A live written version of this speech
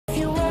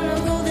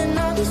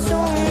be so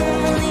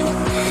lonely.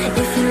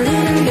 If you're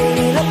leaving,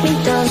 baby, let me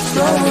down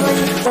slowly.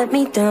 Let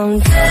me down.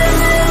 Let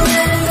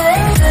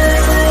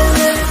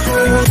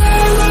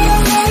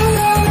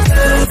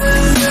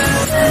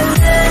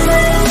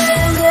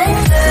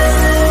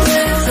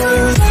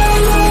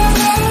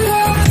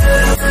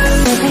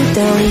me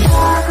down.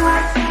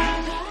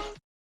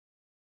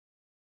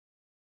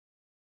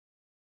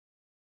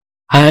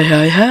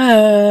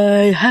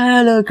 Hi,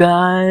 hello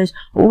guys,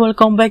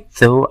 welcome back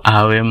to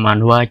our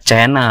Manhua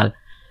channel.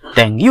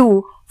 Thank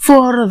you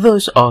for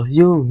those of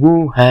you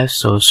who have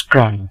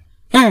subscribed,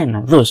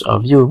 and those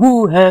of you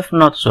who have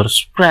not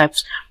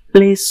subscribed,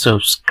 please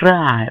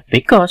subscribe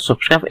because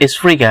subscribe is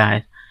free,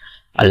 guys.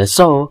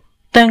 Also,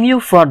 thank you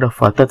for the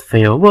voted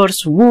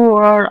viewers who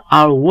are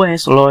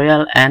always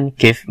loyal and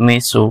give me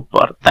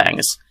super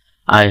thanks.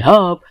 I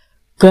hope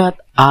God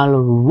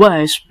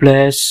always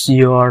bless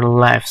your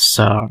life,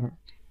 sir.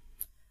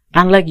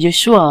 Unlike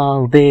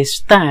usual, this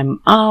time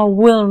I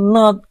will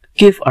not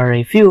give a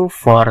review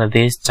for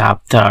this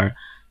chapter,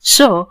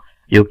 so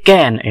you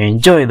can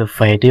enjoy the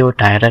video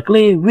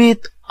directly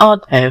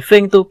without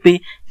having to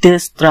be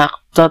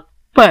distracted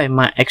by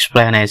my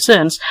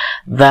explanations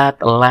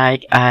that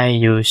like I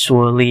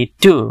usually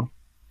do.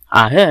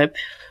 I hope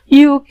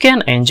you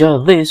can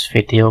enjoy these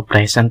video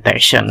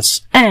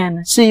presentations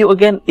and see you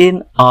again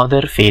in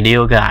other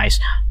video, guys.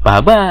 Bye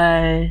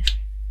bye.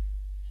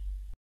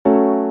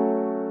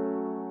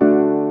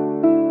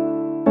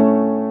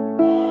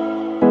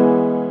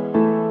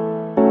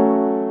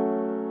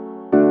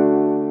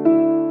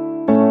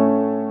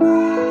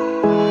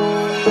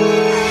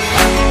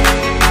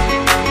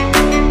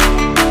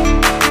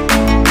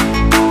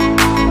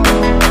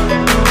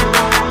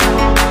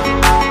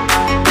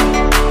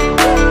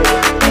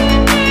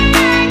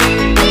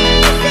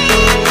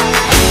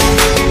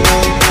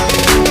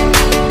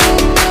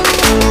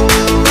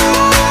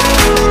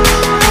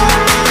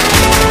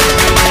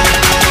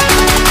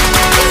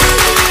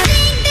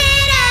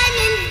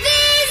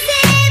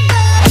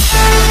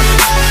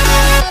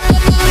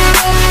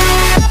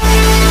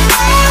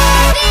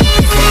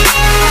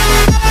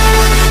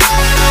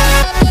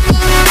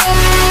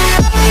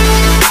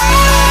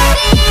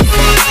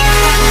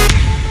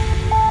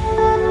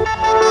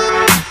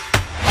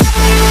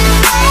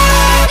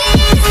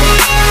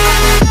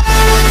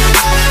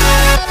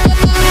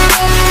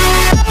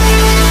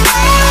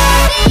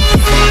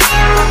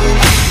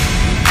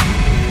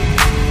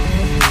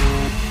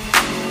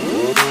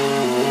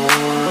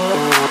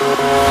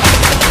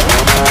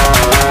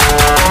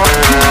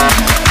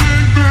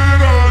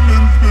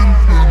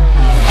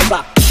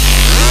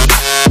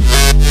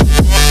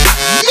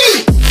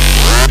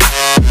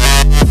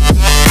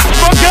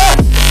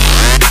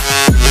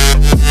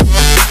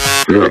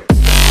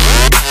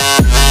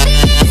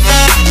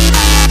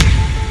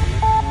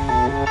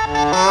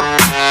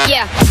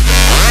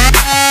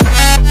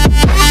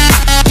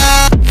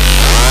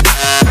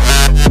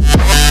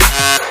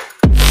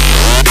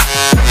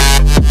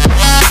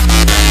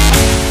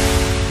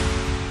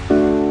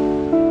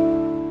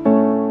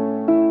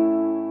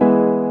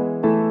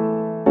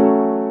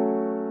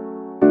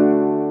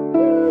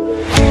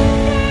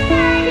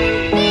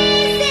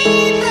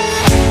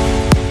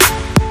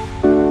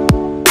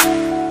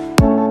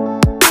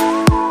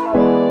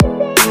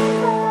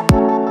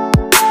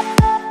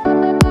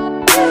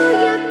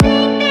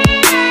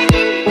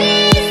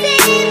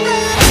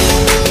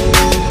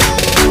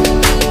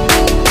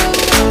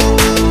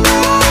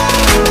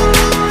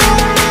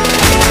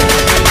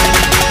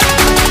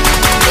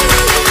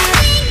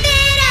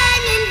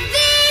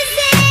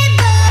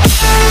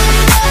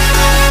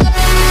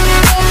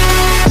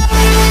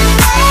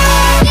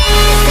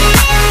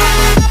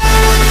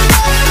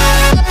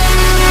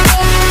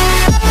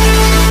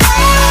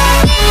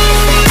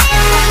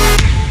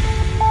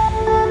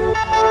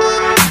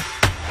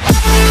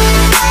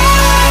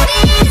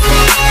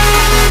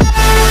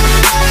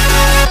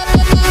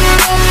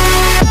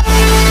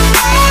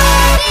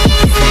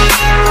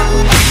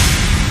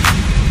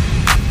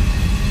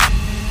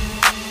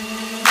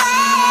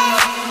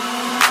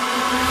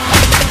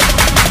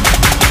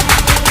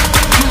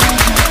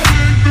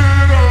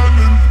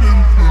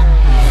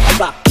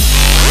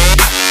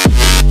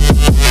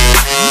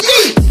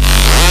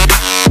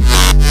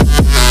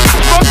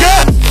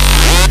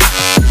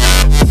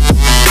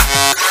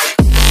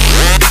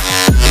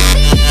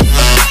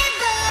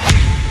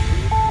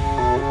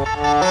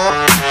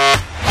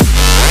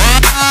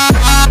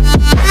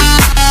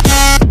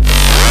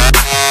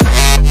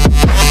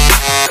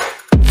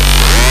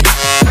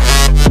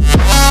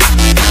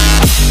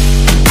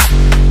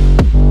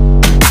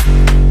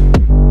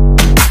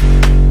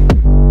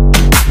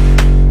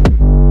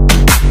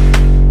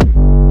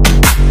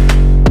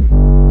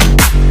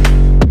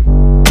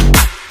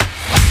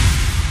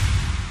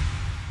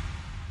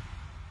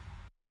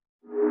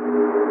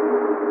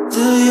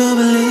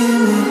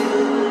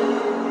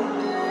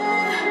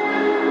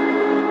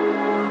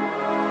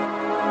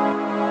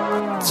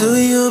 Do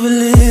you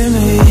believe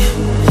me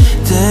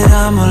that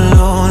I'm a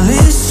lonely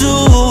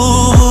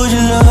soul? Would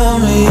you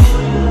love me?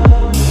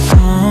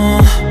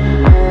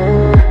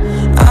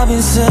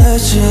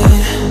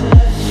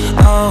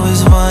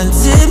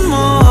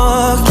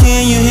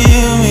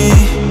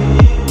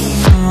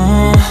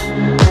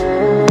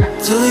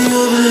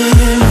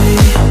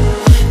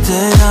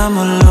 I'm a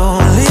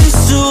lonely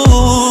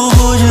soul.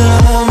 Would you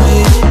love me?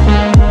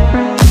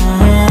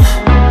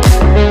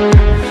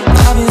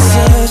 I've been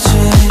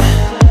searching,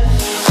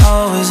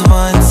 always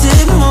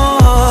wanted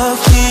more.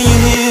 Can you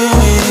hear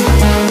me?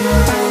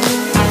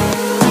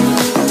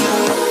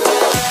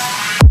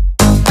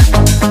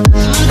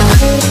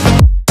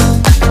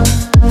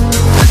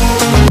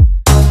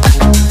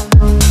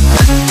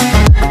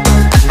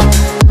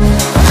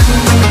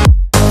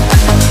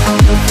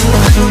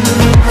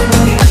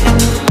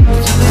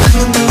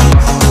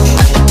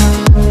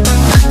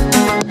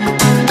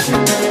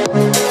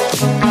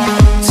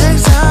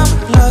 Take time,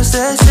 lost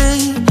that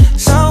shit.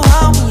 So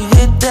hard when you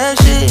hit that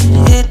shit.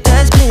 You hit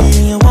that split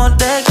and you want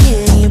that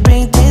kid. You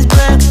bring things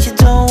back 'cause you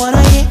don't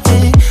wanna hit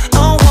it.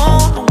 Don't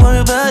worry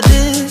about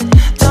this.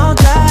 Don't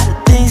die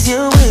the things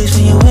you wish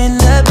when you in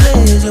that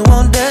place. You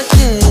want that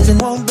kiss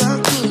and want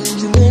that kiss.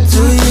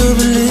 Do you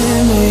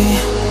believe me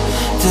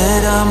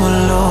that I'm a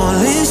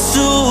lonely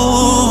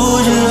soul?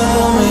 Would you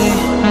love me?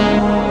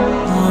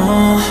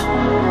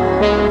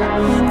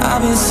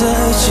 I've been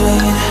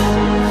searching,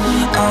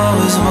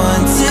 always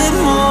wanted